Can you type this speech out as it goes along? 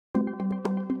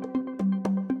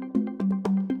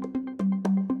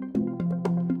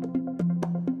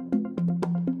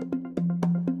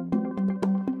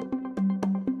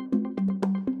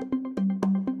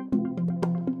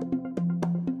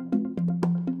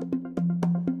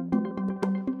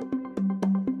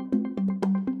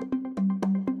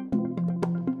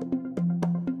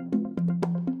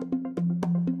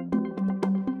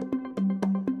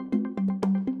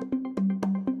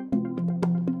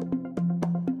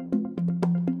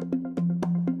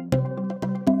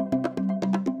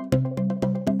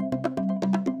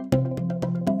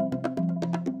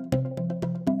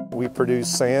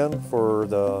produce sand for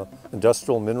the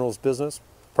industrial minerals business,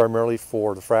 primarily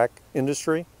for the frac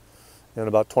industry, and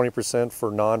about 20% for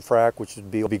non-frac, which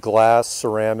would be glass,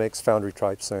 ceramics, foundry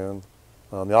type sand.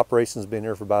 The operation's been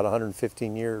here for about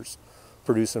 115 years,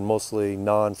 producing mostly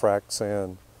non-frac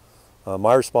sand.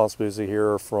 My responsibilities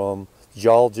here are from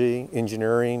geology,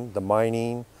 engineering, the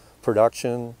mining,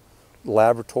 production,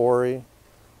 laboratory,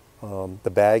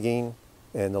 the bagging,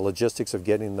 and the logistics of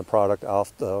getting the product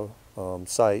off the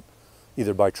site,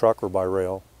 either by truck or by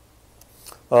rail.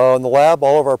 In the lab,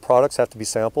 all of our products have to be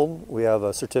sampled. We have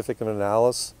a certificate of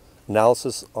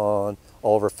analysis on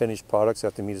all of our finished products. They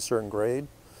have to meet a certain grade.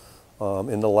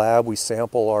 In the lab, we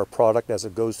sample our product as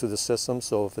it goes through the system,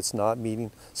 so if it's not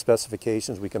meeting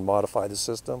specifications, we can modify the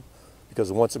system,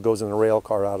 because once it goes in the rail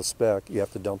car out of spec, you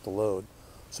have to dump the load.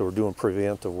 So we're doing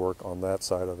preventive work on that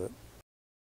side of it.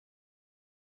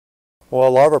 Well, a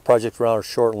lot of our projects around are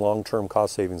short and long-term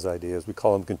cost savings ideas. We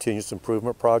call them continuous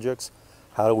improvement projects.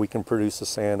 How we can produce the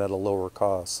sand at a lower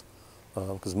cost.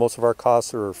 Because most of our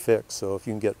costs are fixed, so if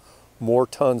you can get more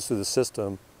tons through the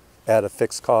system at a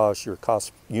fixed cost, your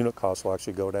unit cost will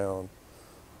actually go down.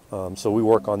 So we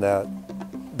work on that,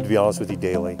 to be honest with you,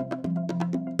 daily.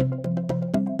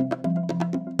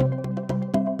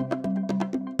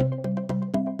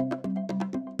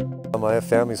 My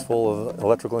family's full of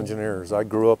electrical engineers. I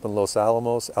grew up in Los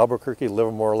Alamos, Albuquerque,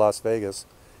 Livermore, Las Vegas,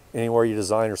 anywhere you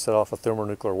design or set off a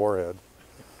thermonuclear warhead.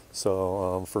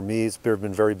 So for me, it's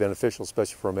been very beneficial,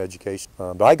 especially from education.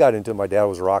 But I got into it, my dad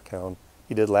was a rock hound.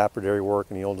 He did lapidary work,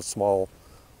 and he owned a small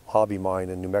hobby mine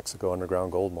in New Mexico,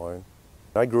 underground gold mine.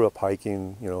 I grew up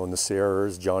hiking, in the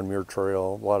Sierras, John Muir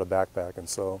Trail, a lot of backpacking.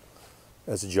 So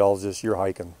as a geologist, you're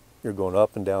hiking. You're going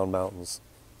up and down mountains.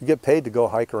 You get paid to go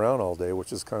hike around all day,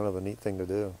 which is kind of a neat thing to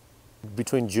do.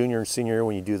 Between junior and senior year,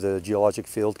 when you do the geologic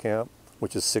field camp,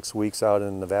 which is 6 weeks out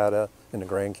in Nevada in the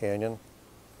Grand Canyon,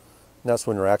 and that's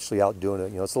when you're actually out doing it.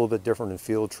 It's a little bit different than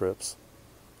field trips.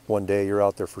 One day you're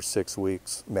out there for 6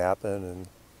 weeks mapping and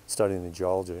studying the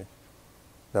geology.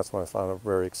 That's when I found it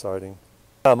very exciting.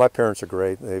 My parents are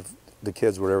great. The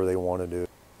kids, whatever they want to do.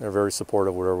 They're very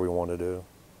supportive of whatever we want to do.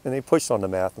 And they pushed on the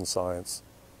math and science.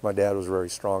 My dad was very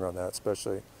strong on that,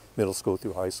 especially middle school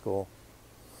through high school.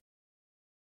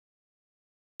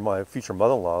 My future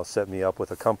mother-in-law set me up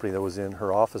with a company that was in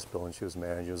her office building she was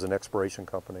managing. It was an exploration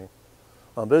company.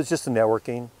 But it was just a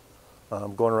networking,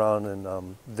 going around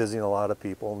and visiting a lot of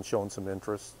people and showing some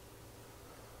interest.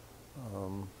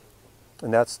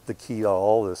 And that's the key to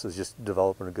all this, is just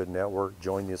developing a good network,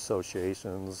 join the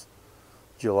associations,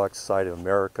 Geologic Society of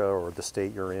America, or the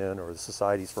state you're in, or the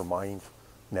societies for mining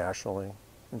nationally,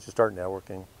 and just start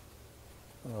networking.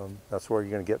 That's where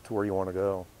you're going to get to where you want to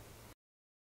go.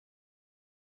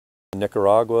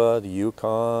 Nicaragua, the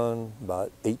Yukon,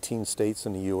 about 18 states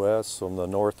in the U.S., from the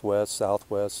northwest,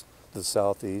 southwest to the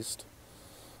southeast.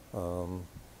 And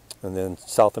then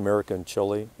South America and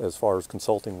Chile, as far as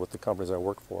consulting with the companies I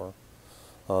work for.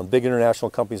 Big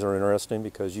international companies are interesting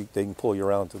because they can pull you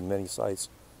around to many sites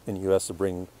in the U.S. to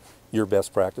bring your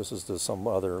best practices to some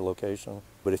other location.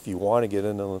 But if you want to get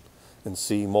into and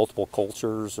see multiple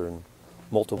cultures and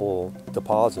multiple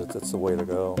deposits, that's the way to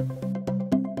go.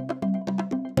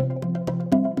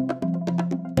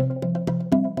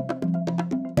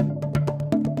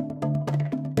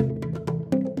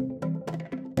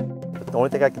 The only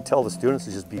thing I can tell the students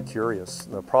is just be curious.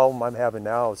 The problem I'm having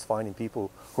now is finding people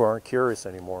who aren't curious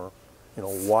anymore.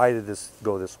 Why did this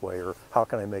go this way, or how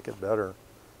can I make it better?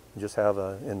 And just have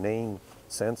an inane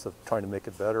sense of trying to make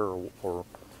it better, or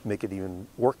make it even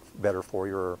work better for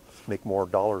you, or make more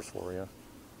dollars for you.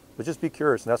 But just be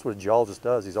curious, and that's what a geologist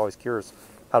does. He's always curious,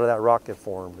 how did that rock get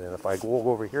formed? And if I go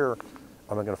over here,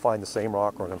 am I going to find the same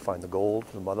rock, or am I going to find the gold,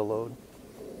 the mother lode?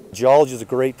 Geology is a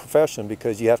great profession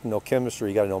because you have to know chemistry,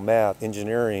 you got to know math,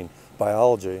 engineering,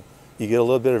 biology. You get a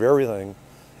little bit of everything,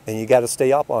 and you got to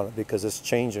stay up on it because it's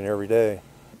changing every day.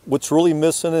 What's really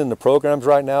missing in the programs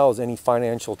right now is any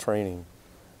financial training.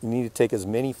 You need to take as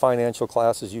many financial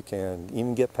classes as you can,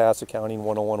 even get past accounting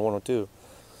 101, 102.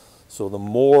 So the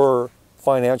more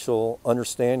financial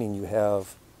understanding you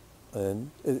have,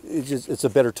 and it's a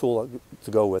better tool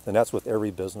to go with, and that's with every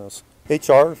business.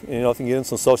 HR, if you can get in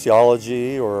some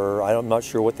sociology, or I'm not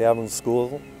sure what they have in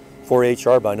school for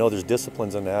HR, but I know there's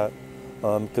disciplines in that,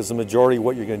 because the majority of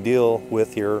what you're going to deal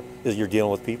with here is you're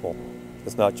dealing with people.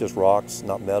 It's not just rocks,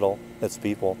 not metal, it's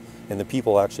people, and the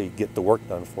people actually get the work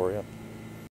done for you.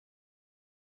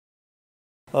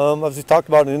 As we talked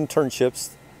about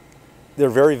internships, they're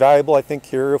very valuable, I think,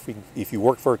 here if you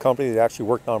work for a company that actually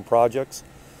worked on projects.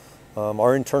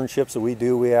 Our internships that we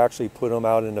do, we actually put them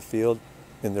out in the field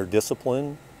in their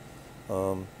discipline.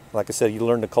 Like I said, you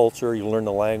learn the culture, you learn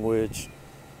the language,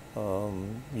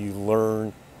 you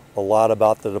learn a lot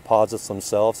about the deposits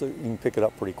themselves. So you can pick it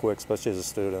up pretty quick, especially as a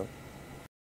student.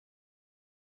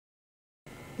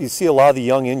 You see a lot of the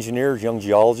young engineers, young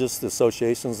geologists, the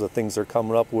associations, the things they're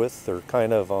coming up with, they're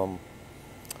kind of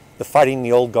they're fighting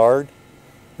the old guard.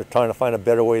 They're trying to find a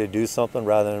better way to do something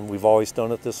rather than we've always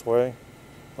done it this way.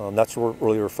 That's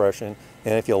really refreshing.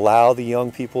 And if you allow the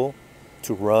young people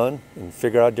to run and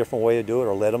figure out a different way to do it,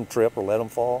 or let them trip or let them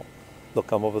fall, they'll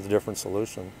come up with a different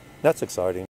solution. That's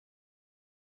exciting.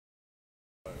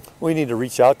 We need to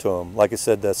reach out to them. Like I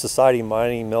said, the Society of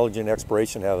Mining, Metallurgy and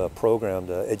Exploration have a program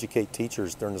to educate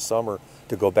teachers during the summer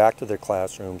to go back to their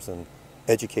classrooms and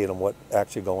educate them what's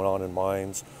actually going on in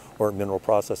mines or at mineral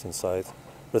processing sites.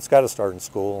 But it's got to start in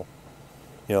school.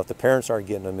 You know, if the parents aren't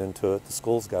getting them into it, the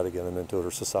school's got to get them into it,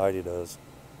 or society does.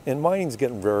 And mining's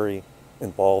getting very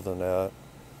involved in that.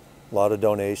 A lot of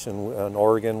donation. In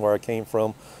Oregon, where I came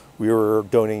from, we were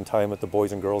donating time at the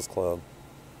Boys and Girls Club.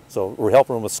 So we're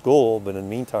helping them with school, but in the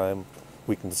meantime,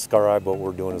 we can describe what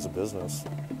we're doing as a business.